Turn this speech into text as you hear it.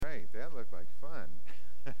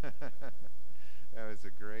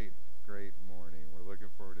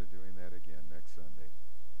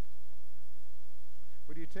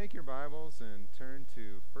your Bibles and turn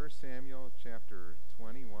to 1 Samuel chapter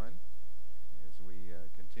 21 as we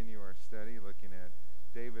continue our study looking at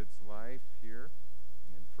David's life here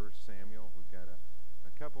in 1 Samuel. We've got a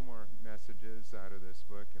couple more messages out of this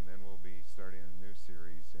book, and then we'll be starting a new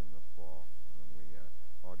series in the fall when we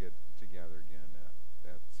all get together again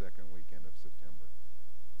that second weekend of September.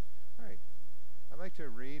 All right. I'd like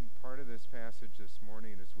to read part of this passage this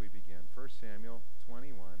morning as we begin. 1 Samuel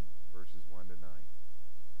 21, verses 1 to 9.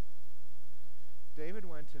 David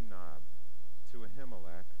went to Nob, to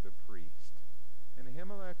Ahimelech the priest. And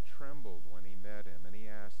Ahimelech trembled when he met him, and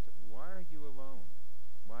he asked, "Why are you alone?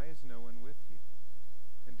 Why is no one with you?"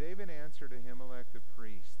 And David answered Ahimelech the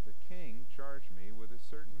priest, "The king charged me with a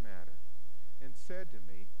certain matter, and said to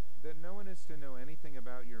me that no one is to know anything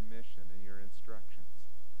about your mission and your instructions.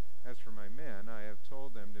 As for my men, I have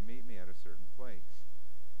told them to meet me at a certain place.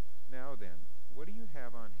 Now then, what do you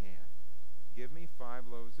have on hand? Give me 5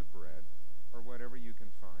 loaves of bread, or whatever you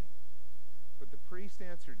can find." But the priest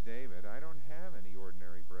answered David, "I don't have any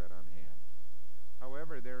ordinary bread on hand.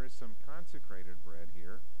 However, there is some consecrated bread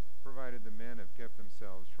here, provided the men have kept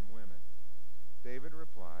themselves from women." David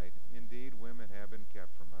replied, "Indeed, women have been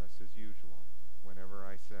kept from us as usual, whenever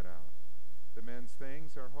I set out. The men's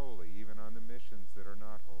things are holy, even on the missions that are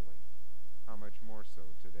not holy. How much more so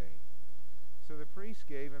today?" So the priest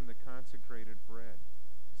gave him the consecrated bread,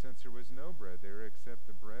 since there was no bread there except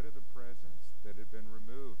the bread of the presence that had been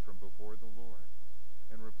removed from before the Lord,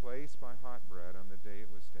 and replaced by hot bread on the day it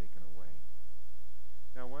was taken away.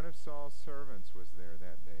 Now one of Saul's servants was there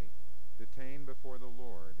that day, detained before the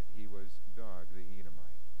Lord. He was Doeg the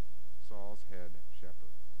Edomite, Saul's head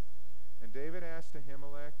shepherd. And David asked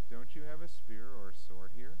Ahimelech, "Don't you have a spear or a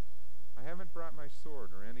sword here?" "I haven't brought my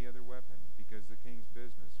sword or any other weapon, because the king's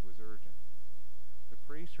business was urgent." The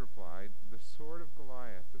priest replied, "The sword of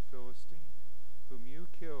Goliath the Philistine, whom you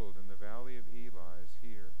killed in the valley of Elah, is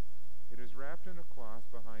here. It is wrapped in a cloth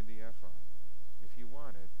behind the ephod. If you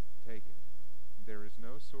want it, take it. There is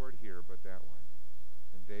no sword here but that one."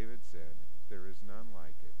 And David said, "There is none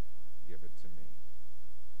like it. Give it to me."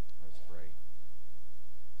 Let's pray.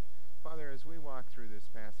 Father, as we walk through this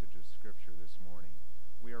passage of Scripture this morning,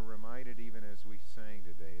 we are reminded, even as we sang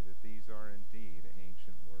today, that these are indeed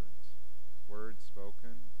ancient words. Words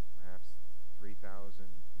spoken perhaps 3,000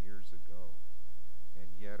 years ago,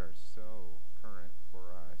 and yet are so current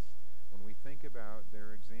for us when we think about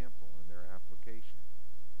their example and their application.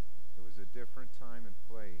 It was a different time and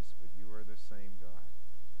place, but you are the same God,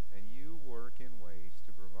 and you work in ways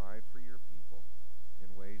to provide for your people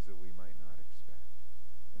in ways that we might not expect.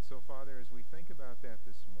 And so, Father, as we think about that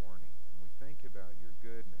this morning, and we think about your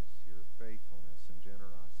goodness, your faithfulness, and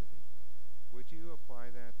generosity, would you apply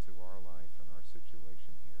that to our life and our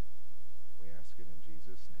situation here? We ask it in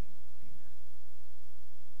Jesus' name. Amen.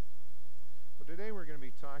 Well, today we're going to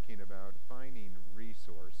be talking about finding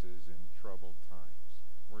resources in troubled times.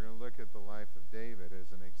 We're going to look at the life of David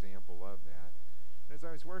as an example of that. And as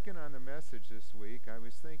I was working on the message this week, I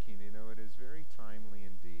was thinking, it is very timely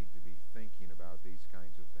indeed to be thinking about these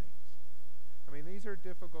kinds of things. I mean, these are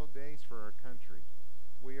difficult days for our country.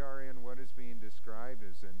 We are in what is being described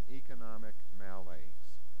as an economic malaise.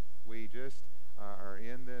 We just are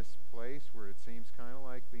in this place where it seems kind of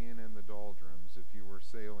like being in the doldrums if you were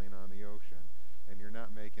sailing on the ocean and you're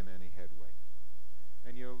not making any headway.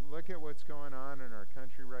 And you look at what's going on in our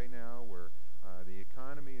country right now, where the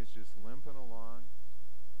economy is just limping along.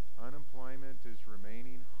 Unemployment is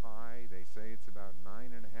remaining high. They say it's about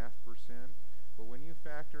 9.5%. But when you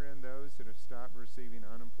factor in those that have stopped receiving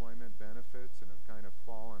unemployment benefits and have kind of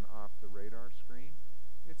fallen off the radar screen,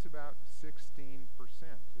 it's about 16%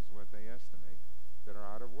 is what they estimate that are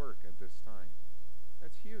out of work at this time.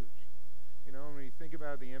 That's huge. When you think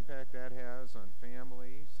about the impact that has on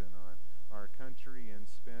families and on our country and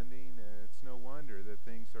spending, it's no wonder that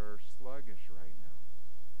things are sluggish right now.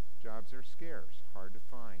 Jobs are scarce, hard to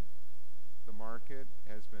find. The market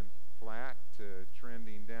has been flat to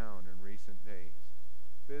trending down in recent days.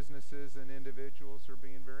 Businesses and individuals are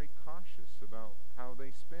being very cautious about how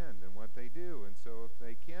they spend and what they do, and so if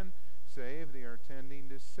they can save, they are tending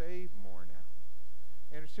to save more now.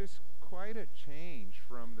 And it's just quite a change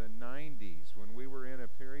from the 90s, when we were in a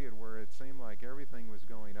period where it seemed like everything was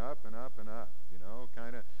going up and up and up,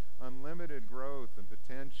 kind of unlimited growth and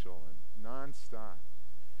potential and nonstop.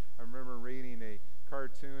 I remember reading a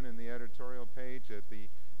cartoon in the editorial page at the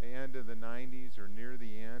end of the 90s, or near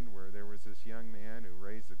the end, where there was this young man who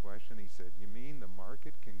raised the question. He said, "You mean the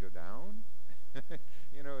market can go down?"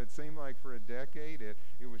 It seemed like for a decade it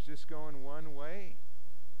was just going one way.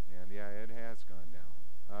 And yeah, it has gone down,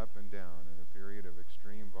 up and down, in a period of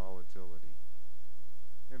extreme volatility.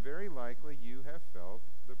 And very likely you have felt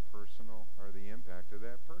the personal or the impact of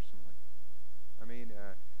that personally. I mean,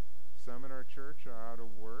 some in our church are out of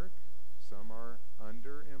work. Some are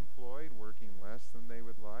underemployed, working less than they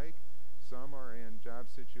would like. Some are in job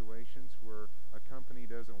situations where a company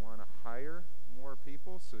doesn't want to hire more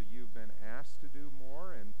people, so you've been asked to do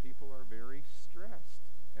more, and people are very stressed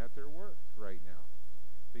at their work right now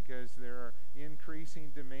because there are increasing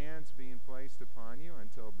demands being placed upon you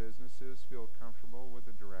until businesses feel comfortable with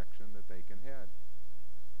the direction that they can head.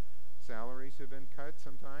 Salaries have been cut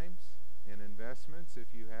sometimes, and investments, if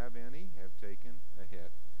you have any, have taken a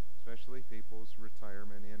hit, especially people's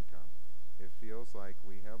retirement income. It feels like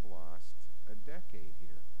we have lost a decade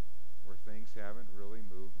here where things haven't really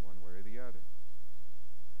moved one way or the other.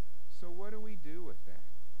 So what do we do with that?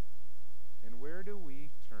 And where do we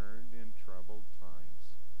turn in troubled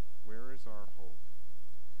times? Where is our hope?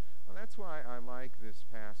 Well, that's why I like this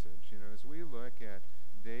passage. You know, as we look at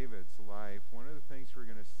David's life, one of the things we're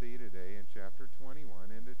going to see today in chapter 21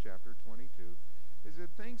 into chapter 22 is that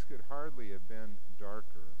things could hardly have been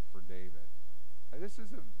darker for David. This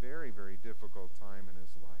is a very, very difficult time in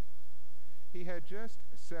his life. He had just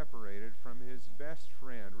separated from his best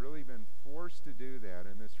friend, really been forced to do that,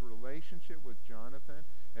 and this relationship with Jonathan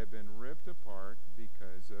had been ripped apart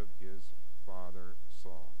because of his father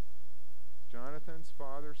Saul. Jonathan's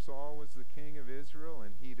father Saul was the king of Israel,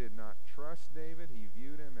 and he did not trust David. He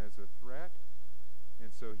viewed him as a threat,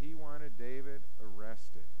 and so he wanted David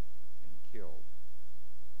arrested and killed.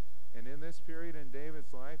 And in this period in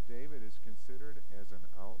David's life, David is considered as an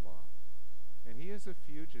outlaw. And he is a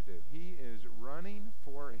fugitive. He is running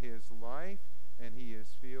for his life, and he is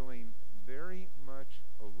feeling very much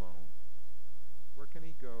alone. Where can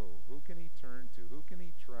he go? Who can he turn to? Who can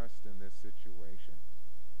he trust in this situation?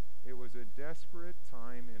 It was a desperate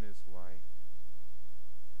time in his life.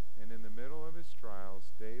 And in the middle of his trials,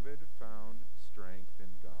 David found strength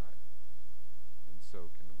in God. And so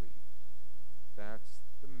can we. That's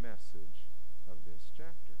the message of this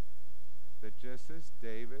chapter. That just as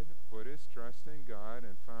David put his trust in God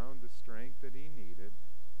and found the strength that he needed,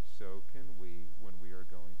 so can we when we are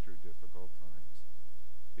going through difficult times.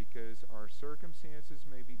 Because our circumstances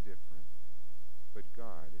may be different, but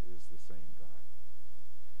God is the same God.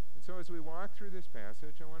 And so as we walk through this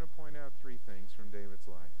passage, I want to point out three things from David's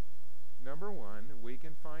life. Number one, we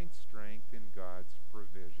can find strength in God's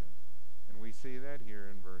provision. And we see that here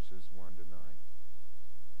in verses 1 to 9.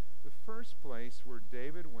 The first place where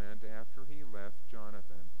David went after he left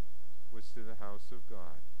Jonathan was to the house of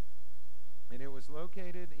God. And it was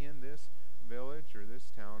located in this village or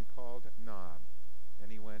this town called Nob.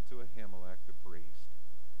 And he went to Ahimelech the priest.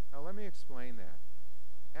 Now let me explain that.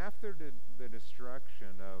 After the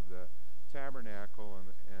destruction of the tabernacle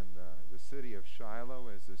and the city of Shiloh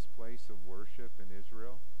as this place of worship in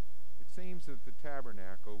Israel, it seems that the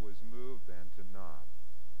tabernacle was moved then to Nob.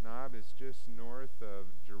 Nob is just north of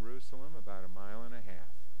Jerusalem, about 1.5 miles.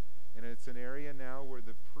 And it's an area now where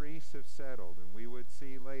the priests have settled. And we would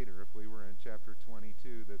see later, if we were in chapter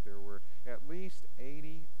 22, that there were at least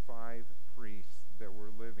 85 priests that were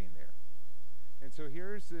living there. And so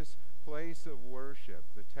here's this place of worship,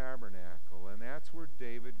 the tabernacle, and that's where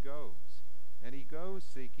David goes. And he goes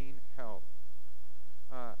seeking help.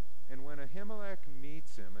 And when Ahimelech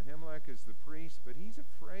meets him, Ahimelech is the priest, but he's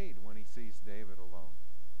afraid when he sees David alone.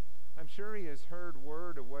 I'm sure he has heard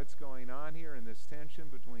word of what's going on here in this tension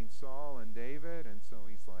between Saul and David, and so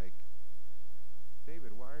he's like,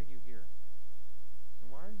 David, why are you here? And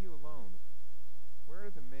why are you alone? Where are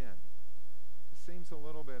the men? It seems a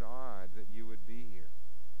little bit odd that you would be here.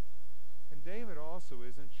 And David also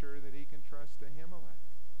isn't sure that he can trust Ahimelech.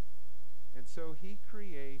 And so he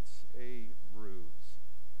creates a ruse.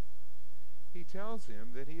 He tells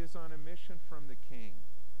him that he is on a mission from the king.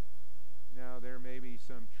 Now, there may be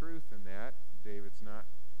some truth in that. David's not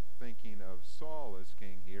thinking of Saul as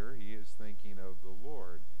king here. He is thinking of the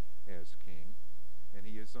Lord as king. And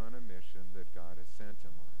he is on a mission that God has sent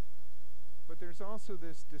him on. But there's also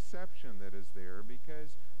this deception that is there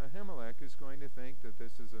because Ahimelech is going to think that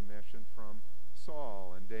this is a mission from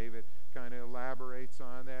Saul. And David kind of elaborates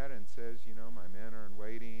on that and says, you know, my men are in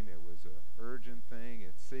waiting. It was an urgent thing.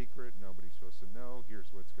 It's secret. Nobody's supposed to know. Here's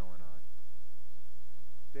what's going on.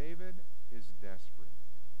 David is desperate,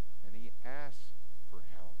 and he asks for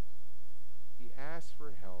help. He asks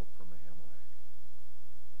for help from Ahimelech.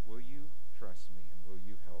 Will you trust me, and will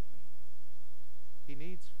you help me? He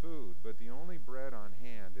needs food, but the only bread on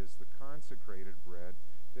hand is the consecrated bread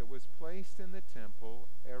that was placed in the temple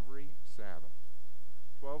every Sabbath.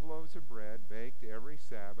 12 loaves of bread baked every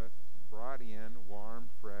Sabbath, brought in, warm,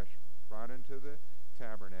 fresh, brought into the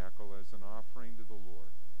tabernacle as an offering to the Lord.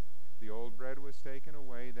 The old bread was taken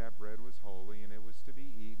away, that bread was holy, and it was to be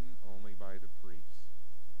eaten only by the priests.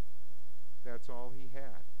 That's all he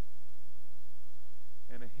had.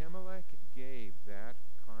 And Ahimelech gave that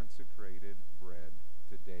consecrated bread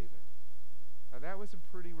to David. Now that was a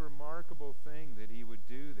pretty remarkable thing that he would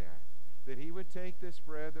do that he would take this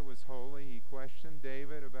bread that was holy. He questioned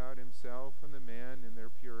David about himself and the men and their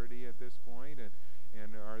purity at this point,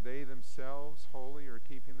 and are they themselves holy or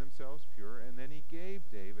keeping themselves pure? And then he gave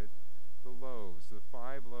David the loaves, the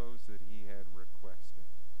 5 loaves that he had requested.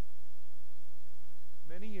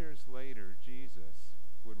 Many years later, Jesus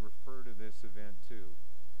would refer to this event too.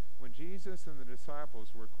 When Jesus and the disciples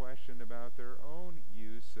were questioned about their own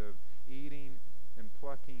use of eating and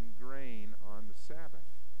plucking grain on the Sabbath.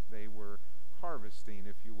 They were harvesting,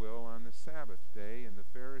 if you will, on the Sabbath day, and the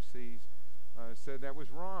Pharisees said that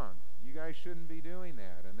was wrong. You guys shouldn't be doing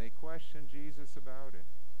that, and they questioned Jesus about it.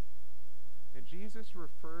 And Jesus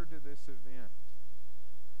referred to this event.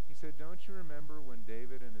 He said, don't you remember when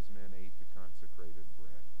David and his men ate the consecrated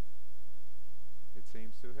bread? It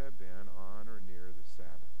seems to have been on or near the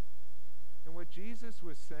Sabbath. And what Jesus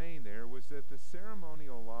was saying there was that the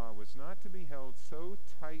ceremonial law was not to be held so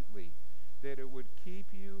tightly that it would keep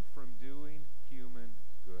you from doing human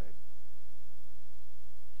good.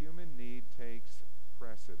 Human need takes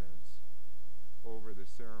precedence over the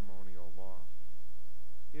ceremonial law.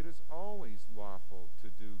 It is always lawful to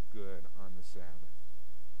do good on the Sabbath.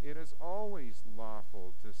 It is always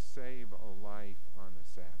lawful to save a life on the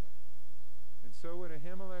Sabbath. And so what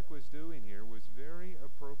Ahimelech was doing here was very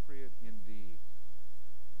appropriate indeed.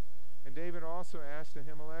 And David also asked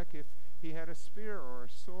Ahimelech if he had a spear or a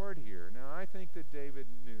sword here. Now I think that David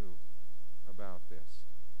knew about this,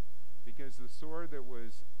 because the sword that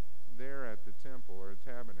was there at the temple or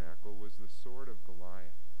tabernacle was the sword of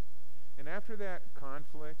Goliath. And after that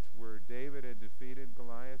conflict where David had defeated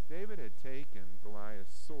Goliath, David had taken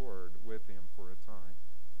Goliath's sword with him for a time.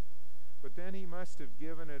 But then he must have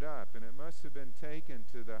given it up, and it must have been taken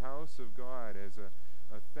to the house of God as a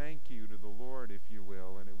thank you to the Lord, if you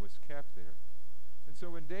will, and it was kept there. And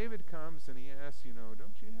so when David comes and he asks,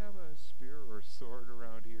 don't you have a spear or a sword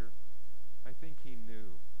around here? I think he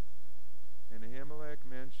knew. And Ahimelech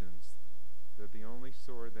mentions that the only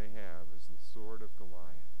sword they have is the sword of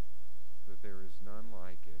Goliath, that there is none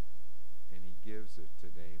like it, and he gives it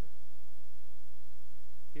to David.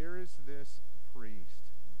 Here is this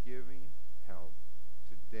priest giving help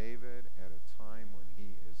to David at a time when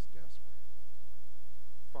he is desperate.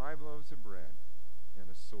 5 loaves of bread and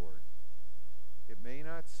a sword. It may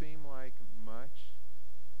not seem like much,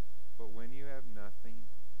 but when you have nothing,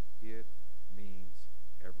 it means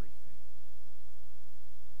everything.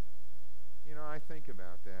 I think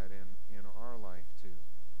about that in our life too.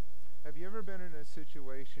 Have you ever been in a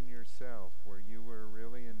situation yourself where you were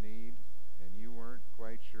really in need and you weren't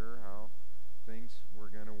quite sure how things were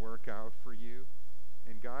going to work out for you,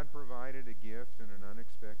 and God provided a gift in an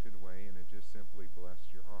unexpected way, and it just simply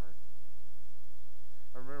blessed your heart?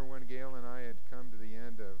 I remember when Gail and I had come to the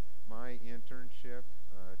end of my internship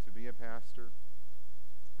to be a pastor,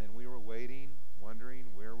 and we were waiting, wondering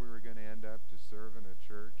where we were going to end up to serve in a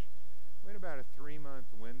church. We had about a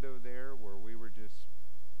 3-month window there where we were just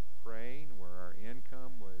praying, where our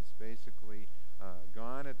income was basically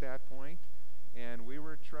gone at that point, and we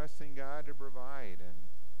were trusting God to provide, and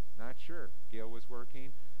not sure. Gail was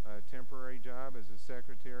working a temporary job as a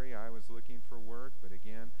secretary. I was looking for work, but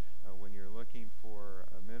again, when you're looking for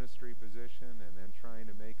a ministry position and then trying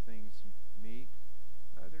to make things meet,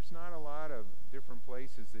 there's not a lot of different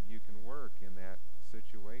places that you can work in that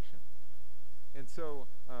situation. And so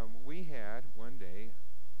we had one day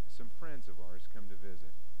some friends of ours come to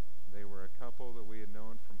visit. They were a couple that we had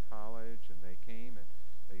known from college, and they came and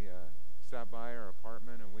they stopped by our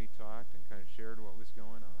apartment, and we talked and kind of shared what was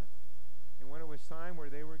going on. And when it was time where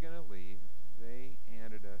they were going to leave, they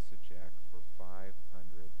handed us a check for $500.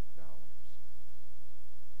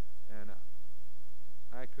 And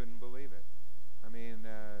I couldn't believe it. I mean,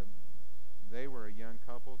 they were a young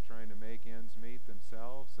couple trying to make ends meet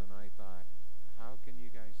themselves, and I thought, how can you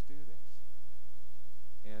guys do this?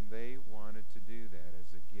 And they wanted to do that as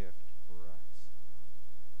a gift for us.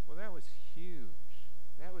 Well, that was huge.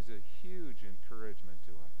 That was a huge encouragement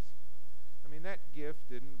to us. I mean, that gift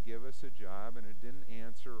didn't give us a job, and it didn't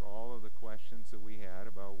answer all of the questions that we had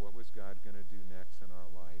about what was God going to do next in our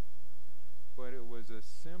life. But it was a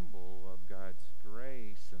symbol of God's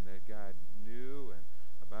grace, and that God knew and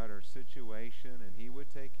about our situation, and he would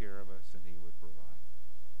take care of us, and he would provide.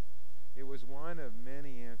 It was one of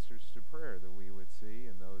many answers to prayer that we would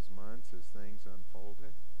see in those months as things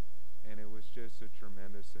unfolded. And it was just a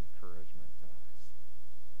tremendous encouragement to us.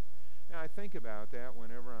 Now, I think about that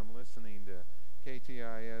whenever I'm listening to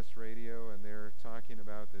KTIS radio and they're talking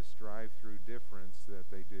about this drive-through difference that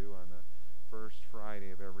they do on the first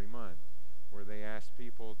Friday of every month, where they ask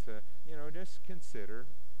people to, just consider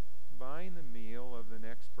buying the meal of the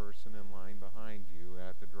next person in line behind you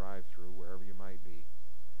at the drive-through, wherever you might be.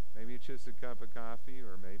 Maybe it's just a cup of coffee,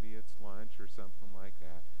 or maybe it's lunch or something like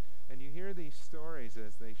that. And you hear these stories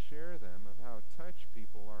as they share them of how touched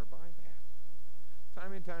people are by that.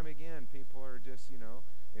 Time and time again, people are just,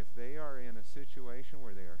 if they are in a situation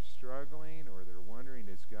where they are struggling or they're wondering,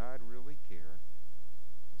 does God really care?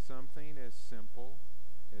 Something as simple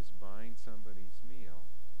as buying somebody's meal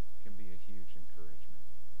can be a huge encouragement.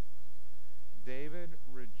 David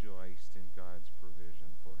rejoiced in God's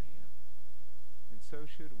provision for him. And so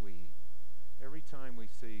should we, every time we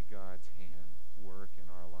see God's hand work in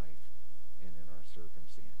our life and in our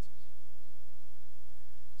circumstances.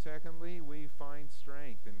 Secondly, we find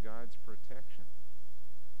strength in God's protection.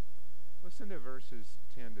 Listen to verses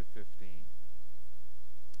 10 to 15.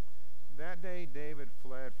 That day David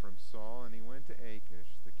fled from Saul, and he went to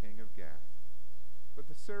Achish, the king of Gath. But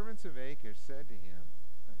the servants of Achish said to him,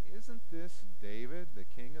 "Isn't this David, the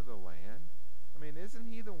king of the land?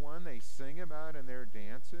 Isn't he the one they sing about in their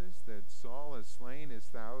dances, that Saul has slain his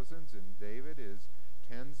thousands and David his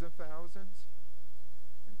tens of thousands?"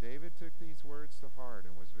 And David took these words to heart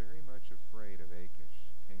and was very much afraid of Achish,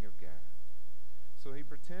 king of Gath. So he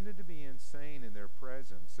pretended to be insane in their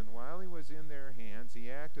presence, and while he was in their hands,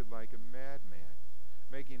 he acted like a madman,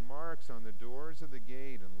 making marks on the doors of the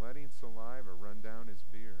gate and letting saliva run down his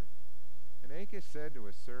beard. And Achish said to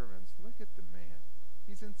his servants, "Look at the man.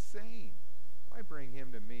 He's insane. Why bring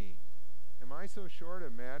him to me? Am I so short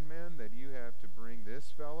of madmen that you have to bring this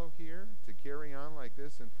fellow here to carry on like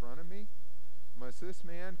this in front of me? Must this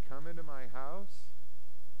man come into my house?"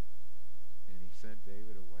 And he sent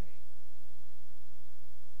David away.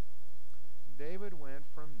 David went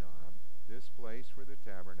from Nob, this place where the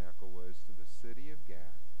tabernacle was, to the city of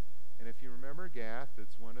Gath. And if you remember Gath,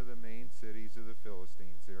 it's one of the main cities of the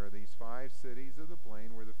Philistines. There are these 5 cities of the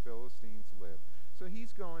plain where the Philistines live. So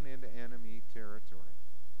he's going into enemy territory.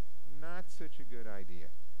 Not such a good idea.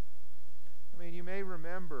 You may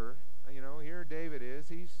remember, here David is.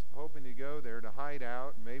 He's hoping to go there to hide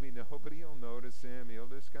out. Maybe nobody will notice him. He'll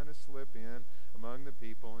just kind of slip in among the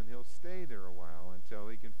people, and he'll stay there a while until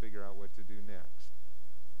he can figure out what to do next.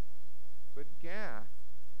 But Gath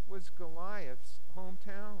was Goliath's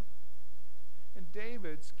hometown. And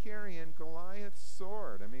David's carrying Goliath's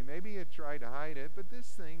sword. Maybe he tried to hide it, but this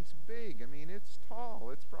thing's big. It's tall.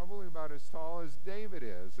 It's probably about as tall as David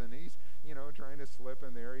is. And he's, trying to slip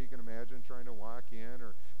in there. You can imagine trying to walk in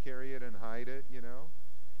or carry it and hide it,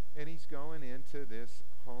 And he's going into this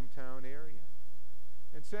hometown area.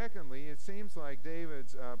 And secondly, it seems like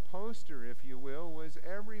David's poster, if you will, was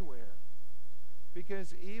everywhere.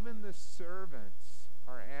 Because even the servants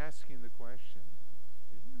are asking the question,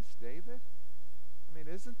 "Isn't this David?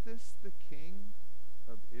 Isn't this the king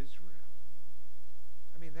of Israel?"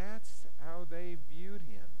 That's how they viewed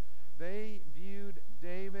him. They viewed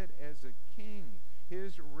David as a king.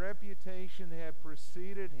 His reputation had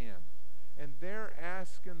preceded him. And they're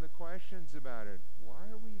asking the questions about it. Why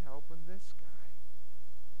are we helping this guy?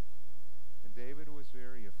 And David was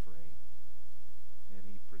very afraid. And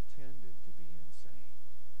he pretended to be insane.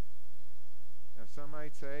 Now, some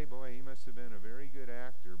might say, boy, he must have been a very good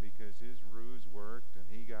actor because his ruse worked and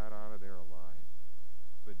he got out of there alive.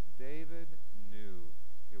 But David knew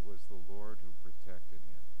it was the Lord who protected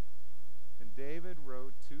him. And David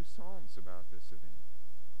wrote 2 psalms about this event,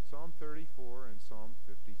 Psalm 34 and Psalm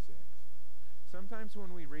 56. Sometimes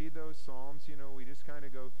when we read those psalms, we just kind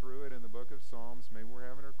of go through it in the book of Psalms. Maybe we're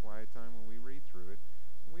having our quiet time when we read through it.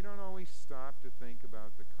 We don't always stop to think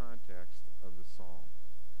about the context of the psalm.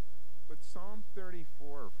 But Psalm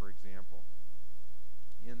 34, for example,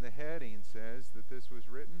 in the heading says that this was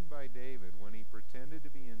written by David when he pretended to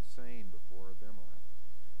be insane before Abimelech,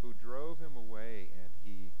 who drove him away and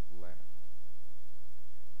he left.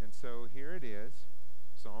 And so here it is,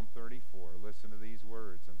 Psalm 34. Listen to these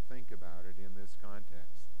words and think about it in this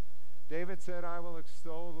context. David said, "I will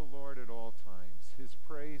extol the Lord at all times. His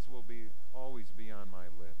praise will always be on my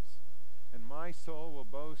lips. And my soul will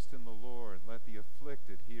boast in the Lord. Let the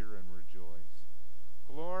afflicted hear and rejoice.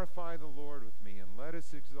 Glorify the Lord with me, and let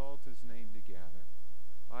us exalt his name together.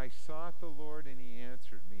 I sought the Lord, and he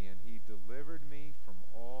answered me, and he delivered me from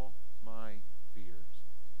all my fears."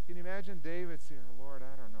 Can you imagine David saying, "Lord,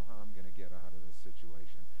 I don't know how I'm going to get out of this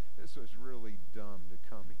situation. This was really dumb to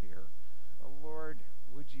come here. Lord,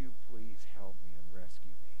 would you please help me and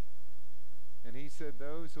rescue me?" And he said,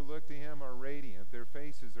 those who look to him are radiant. Their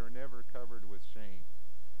faces are never covered with shame.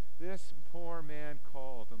 This poor man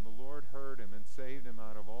called, and the Lord heard him and saved him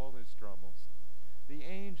out of all his troubles. The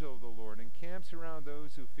angel of the Lord encamps around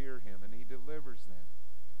those who fear him, and he delivers them.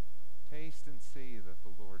 Taste and see that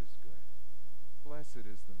the Lord is good. Blessed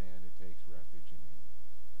is the man who takes refuge in him.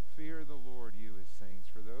 Fear the Lord, you his saints,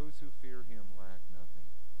 for those who fear him lack nothing.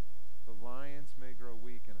 The lions may grow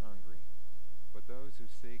weak and hungry, but those who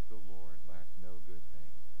seek the Lord lack no good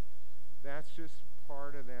thing. That's just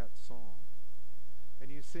part of that song. And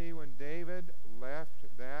you see, when David left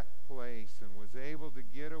that place and was able to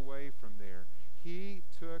get away from there, he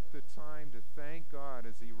took the time to thank God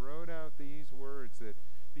as he wrote out these words that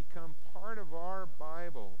become part of our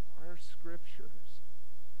Bible, our scriptures,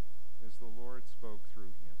 as the Lord spoke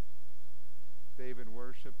through him. David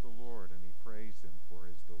worshiped the Lord and he praised him for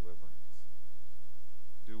his deliverance.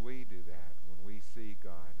 Do we do that when we see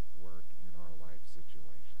God work in our life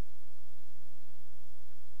situation?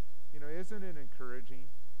 You know, isn't it encouraging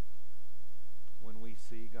when we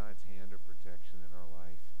see God's hand of protection in our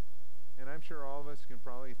life? And I'm sure all of us can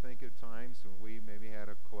probably think of times when we maybe had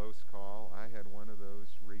a close call. I had one of those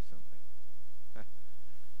recently.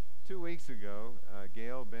 2 weeks ago,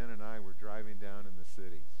 Gail, Ben, and I were driving down in the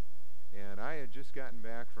cities. And I had just gotten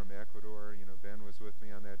back from Ecuador. You know, Ben was with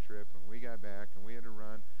me on that trip, and we got back, and we had to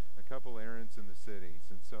run a couple errands in the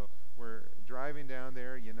cities. And so we're driving down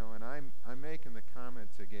there, you know, and I'm making the comment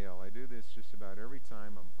to Gail. I do this just about every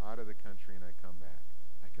time I'm out of the country and I come back.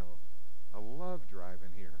 I go, I love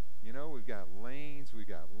driving here. You know, we've got lanes, we've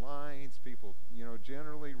got lines. People, you know,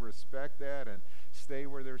 generally respect that and stay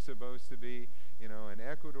where they're supposed to be. You know, in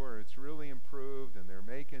Ecuador, it's really improved, and they're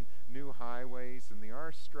making new highways, and they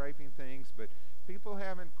are striping things, but people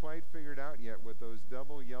haven't quite figured out yet what those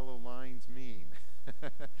double yellow lines mean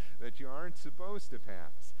that you aren't supposed to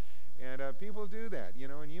pass. And people do that, you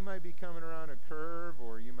know, and you might be coming around a curve,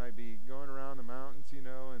 or you might be going around the mountains, you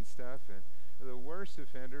know, and stuff, and the worst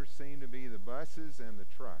offenders seem to be the buses and the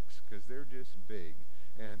trucks, because they're just big,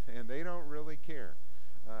 and they don't really care.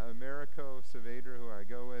 Americo Saavedra, who I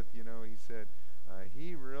go with, you know, he said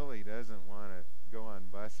he really doesn't want to go on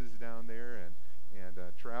buses down there and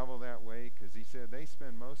travel that way, because he said they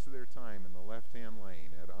spend most of their time in the left-hand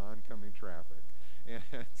lane at oncoming traffic.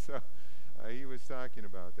 And so he was talking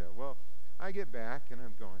about that. Well, I get back, and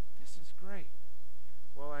I'm going, this is great.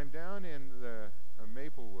 Well, I'm down in the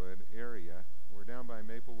Maplewood area. We're down by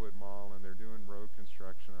Maplewood Mall, and they're doing road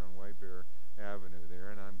construction on White Bear Avenue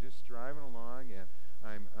there, and I'm just driving along, and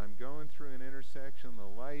I'm going through an intersection. The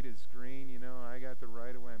light is green, you know, I got the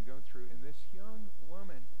right of way. I'm going through, and this young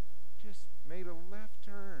woman just made a left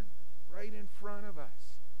turn right in front of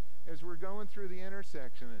us as we're going through the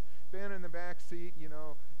intersection. And Ben in the back seat, you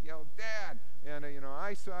know, yelled, "Dad!" And, you know,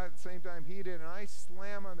 I saw it at the same time he did, and I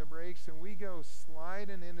slam on the brakes, and we go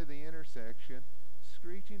sliding into the intersection,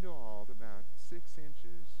 screeching to a halt about 6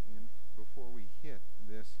 inches in before we hit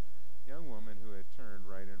this young woman who had turned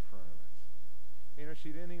right in front of us. You know,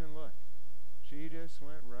 she didn't even look. She just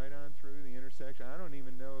went right on through the intersection. I don't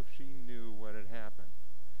even know if she knew what had happened.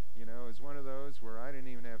 You know, it was one of those where I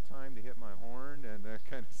didn't even have time to hit my horn and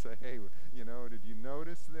kind of say, hey, you know, did you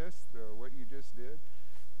notice this, what you just did?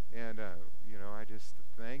 And, you know, I just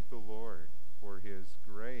thank the Lord for his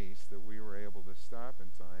grace that we were able to stop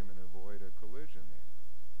in time and avoid a collision there.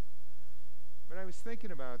 But I was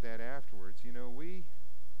thinking about that afterwards. You know, we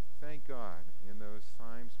thank God in those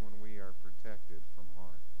times when we are protected from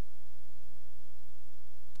harm.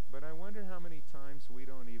 But I wonder how many times we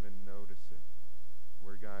don't even notice it,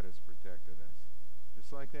 where God has protected us.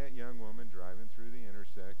 Just like that young woman driving through the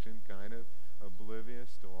intersection, kind of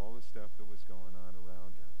oblivious to all the stuff that was going on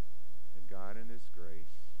around her. And God in his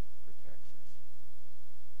grace protects us.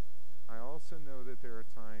 I also know that there are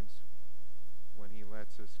times when he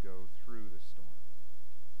lets us go through the storm,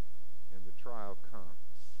 and the trial comes.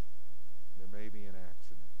 There may be an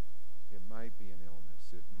accident. It might be an illness.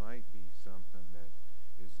 It might be something that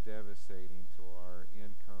is devastating to our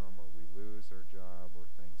income, or we lose our job, or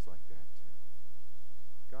things like that too.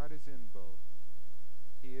 God is in both.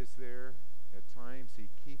 He is there. At times he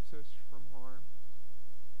keeps us from harm,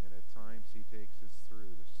 and at times he takes us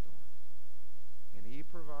through the storm. And he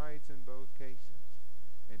provides in both cases.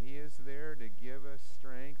 And he is there to give us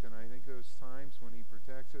strength, and I think those times when he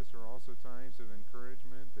protects us are also times of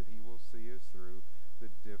encouragement, that he will see us through the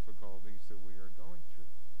difficulties that we are going through.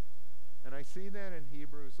 And I see that in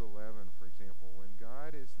Hebrews 11, for example, when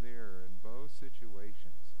God is there in both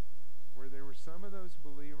situations, where there were some of those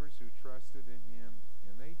believers who trusted in him,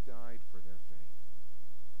 and they died for their faith.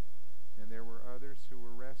 And there were others who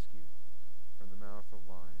were rescued from the mouth mouth of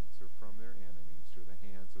lions or from their enemies or the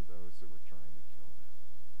hands of those that were trying to kill them.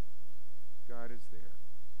 God is there,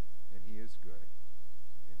 and he is good,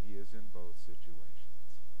 and he is in both situations.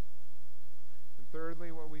 And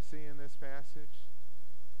thirdly, what we see in this passage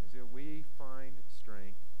is that we find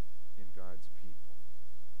strength in God's people.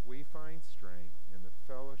 We find strength in the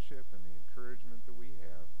fellowship and the encouragement that we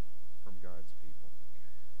have from God's people.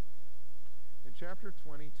 In chapter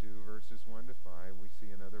 22, verses 1 to 5, we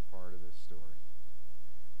see another part of this story.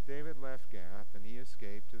 David left Gath, and he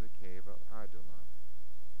escaped to the cave of Adullam.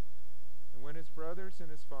 And when his brothers and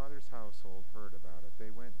his father's household heard about it, they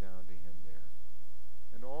went down to him there.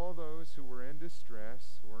 And all those who were in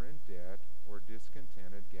distress or in debt or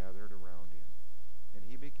discontented gathered around him, and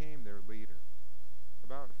he became their leader.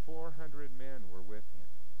 About 400 men were with him.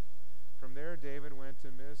 From there David went to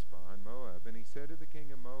Mizpah in Moab, and he said to the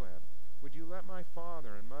king of Moab, "Would you let my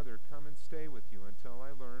father and mother come and stay with you until I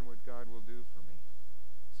learn what God will do for me?"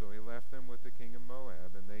 So he left them with the king of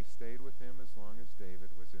Moab, and they stayed with him as long as David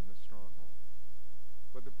was in the stronghold.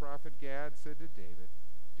 But the prophet Gad said to David,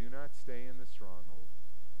 "Do not stay in the stronghold.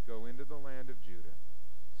 Go into the land of Judah."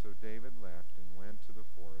 So David left and went to the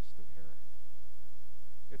forest of Hereth.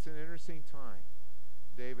 It's an interesting time.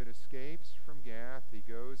 David escapes from Gath. He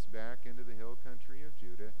goes back into the hill country of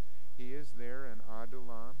Judah. He is there in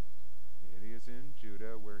Adullam. It is in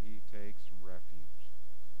Judah where he takes refuge.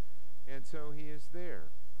 And so he is there.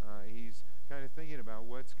 He's kind of thinking about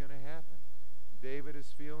what's going to happen. David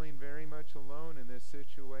is feeling very much alone in this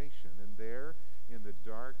situation. And there, in the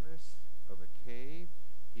darkness of a cave,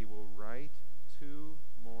 he will write 2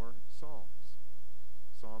 more psalms.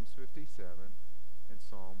 Psalms 57 and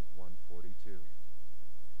Psalm 142.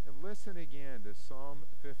 And listen again to Psalm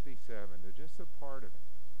 57, to just a part of it.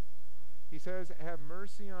 He says, "Have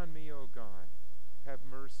mercy on me, O God. Have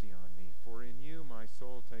mercy on me, for in you my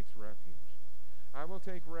soul takes refuge. I will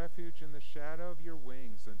take refuge in the shadow of your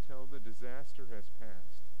wings until the disaster has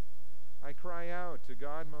passed. I cry out to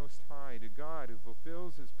God Most High, to God who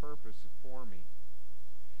fulfills his purpose for me.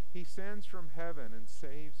 He sends from heaven and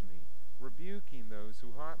saves me, rebuking those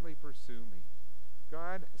who hotly pursue me.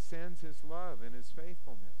 God sends his love and his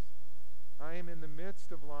faithfulness. I am in the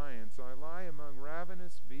midst of lions. I lie among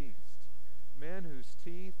ravenous beasts, men whose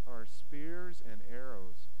teeth are spears and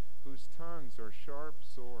arrows, whose tongues are sharp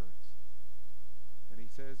swords." And he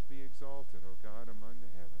says, "Be exalted, O God, among the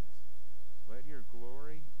heavens. Let your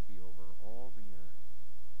glory be over all the earth."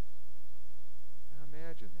 Now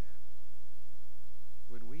imagine that.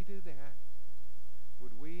 Would we do that?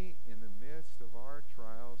 Would we, in the midst of our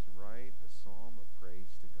trials, write a psalm of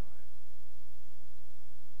praise to God?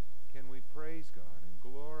 Can we praise God and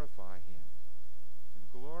glorify him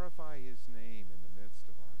and glorify his name in the midst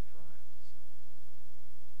of our trials?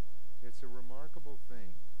 It's a remarkable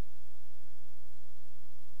thing.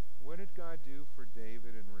 What did God do for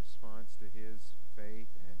David in response to his faith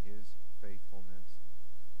and his faithfulness?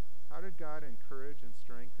 How did God encourage and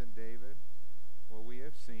strengthen David? Well, we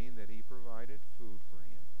have seen that he provided food for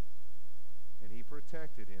him, and he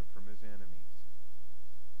protected him from his enemies.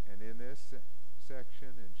 And in this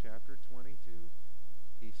section, in chapter 22,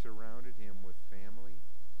 he surrounded him with family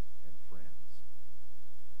and friends.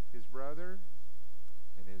 His brother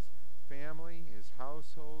and his family, his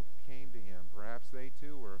household came to him. Perhaps they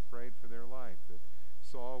too were afraid for their life, that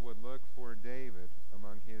Saul would look for David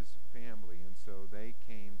among his family, and so they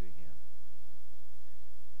came to him.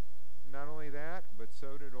 Not only that, but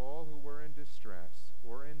so did all who were in distress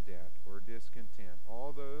or in debt or discontent.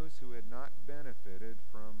 All those who had not benefited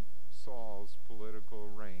from Saul's political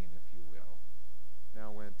reign, if you will,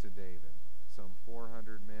 now went to David. Some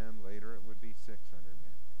 400 men, later it would be 600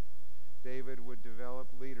 men. David would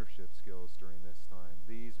develop leadership skills during this time.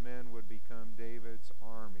 These men would become David's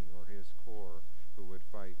army or his corps who would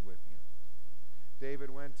fight with him.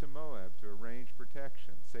 David went to Moab to arrange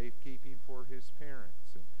protection, safekeeping for his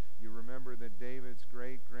parents. And you remember that David's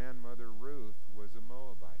great-grandmother Ruth was a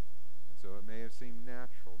Moabite, and so it may have seemed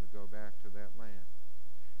natural to go back to that land.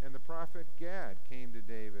 And the prophet Gad came to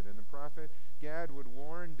David, and the prophet Gad would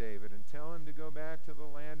warn David and tell him to go back to the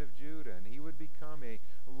land of Judah, and he would become a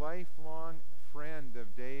lifelong friend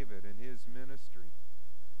of David and his ministry.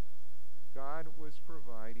 God was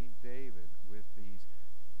providing David with these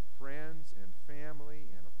friends and family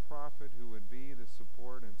and a prophet who would be the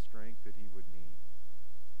support and strength that he would need.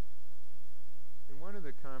 In one of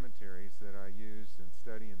the commentaries that I used in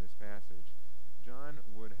studying this passage, John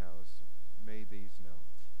Woodhouse made these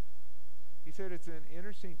notes. He said it's an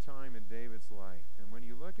interesting time in David's life, and when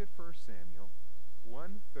you look at 1 Samuel,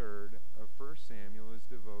 1/3 of 1 Samuel is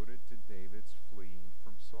devoted to David's fleeing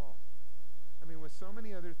from Saul. I mean, with so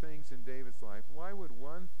many other things in David's life, why would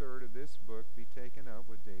 1/3 of this book be taken up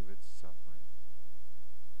with David's suffering?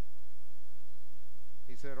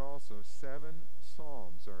 He said also 7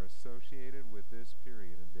 psalms are associated with this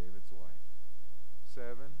period in David's life.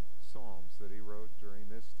 7 psalms that he wrote during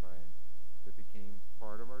this time that became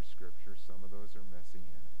part of our scripture. Some of those are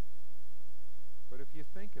messianic. But if you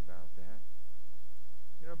think about that,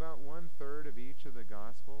 you know, about 1/3 of each of the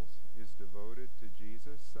Gospels is devoted to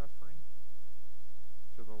Jesus' suffering,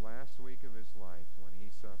 to the last week of his life when he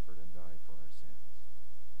suffered and died for our sins.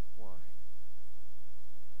 Why?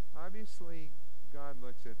 Obviously, God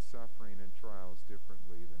looks at suffering and trials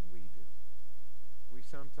differently than we do. We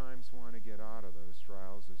sometimes want to get out of those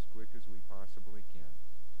trials as quick as we possibly can,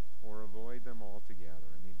 or avoid them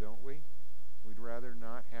altogether. I mean, don't we? We'd rather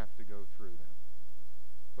not have to go through them.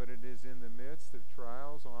 But it is in the midst of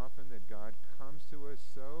trials often that God comes to us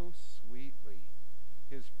so sweetly.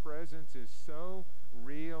 His presence is so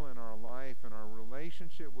real in our life, and our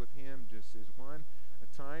relationship with him just is one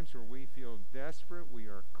at times where we feel desperate. We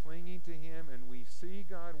are clinging to him, and we see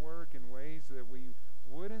God work in ways that we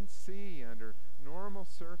wouldn't see under normal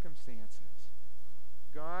circumstances.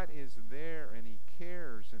 God is there, and he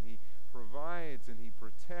cares, and he provides, and he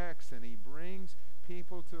protects, and he brings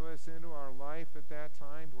people to us into our life at that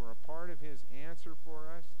time who are a part of his answer for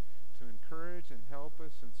us to encourage and help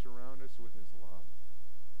us and surround us with his love.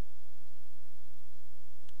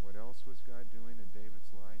 What else was God doing in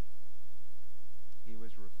David's life? He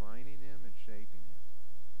was refining him and shaping him.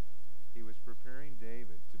 He was preparing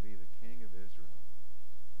David to be the king of Israel,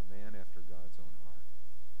 a man after God's own heart.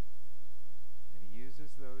 And he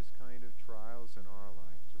uses those kind of trials in our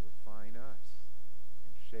life to refine us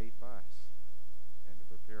and shape us and to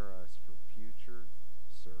prepare us for future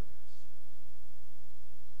service.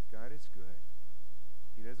 God is good.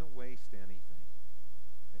 He doesn't waste anything.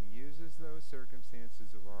 And he uses those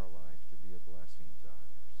circumstances of our life to be a blessing to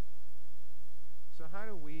others. So how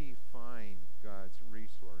do we find God's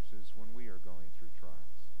resources when we are going through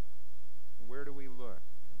trials? And where do we look?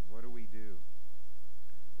 And what do we do?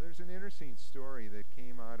 There's an interesting story that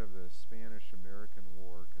came out of the Spanish-American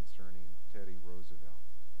War concerning Teddy Roosevelt.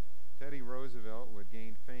 Teddy Roosevelt would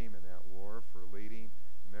gain fame in that war for leading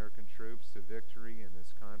American troops to victory in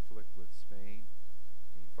this conflict with Spain.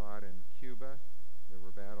 He fought in Cuba. There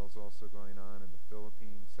were battles also going on in the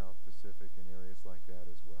Philippines, South Pacific, and areas like that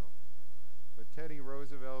as well. But Teddy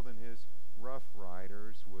Roosevelt and his Rough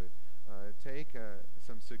Riders would take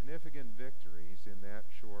some significant victories in that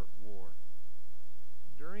short war.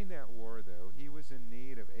 During that war, though, he was in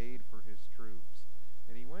need of aid for his troops.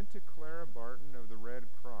 And he went to Clara Barton of the Red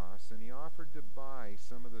Cross, and he offered to buy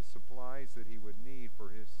some of the supplies that he would need for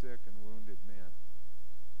his sick and wounded men.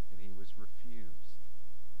 And he was refused.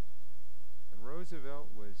 And Roosevelt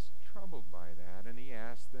was troubled by that, and he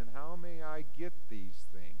asked, then how may I get these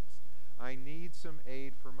things? I need some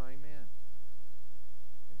aid for my men.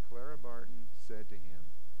 And Clara Barton said to him,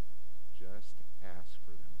 just ask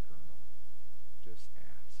for them, Colonel. Just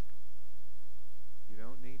ask. You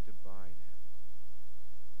don't need to buy them.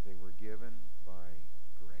 They were given by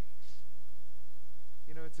grace.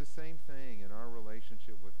 You know, it's the same thing in our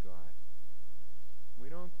relationship with God. We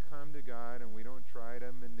don't come to God and we don't try to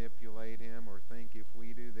manipulate him or think if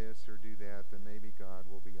we do this or do that, then maybe God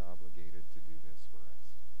will be obligated to do this for us.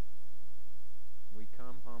 We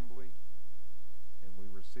come humbly and we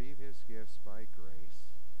receive his gifts by grace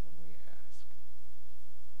when we ask.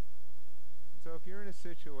 And so if you're in a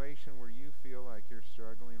situation where you feel like you're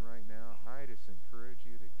struggling right now, I just encourage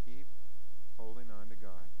you to keep holding on to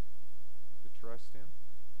God, to trust him,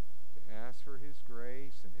 to ask for his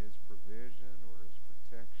grace and his provision or his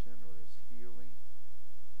protection or his healing,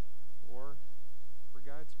 or for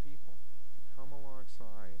God's people to come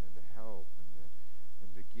alongside and to help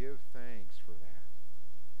and to give thanks for that.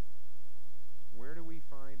 Where do we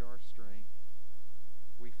find our strength?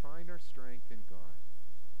 We find our strength in God,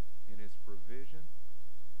 in his provision,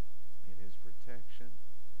 in his protection,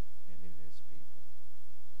 and in his people.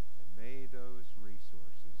 And may those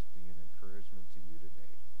resources be an encouragement to you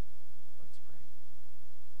today. Let's pray.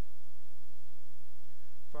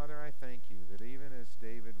 Father, I thank you that even as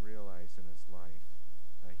David realized in his life,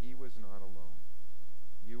 he was not alone.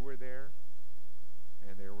 You were there,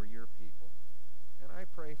 and there were your people. And I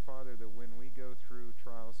pray, Father, that when we go through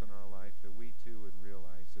trials in our life, that we too would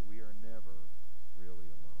realize that we are never really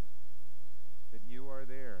alone. That you are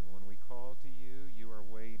there, and when we call to you, you are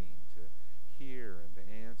waiting to hear and to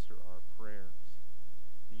answer our prayers.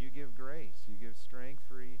 You give grace, you give strength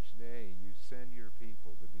for each day, you send your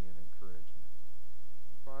people to be an encouragement.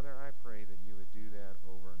 Father, I pray that you would do that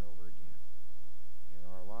over and over again in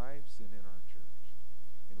our lives and in our church.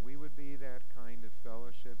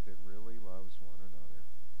 fellowship that really loves one another,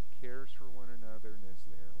 cares for one another, and is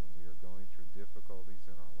there when we are going through difficulties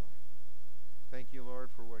in our life. Thank you,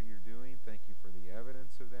 Lord, for what you're doing. Thank you for the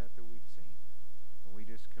evidence of that we've seen. And we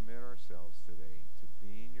just commit ourselves to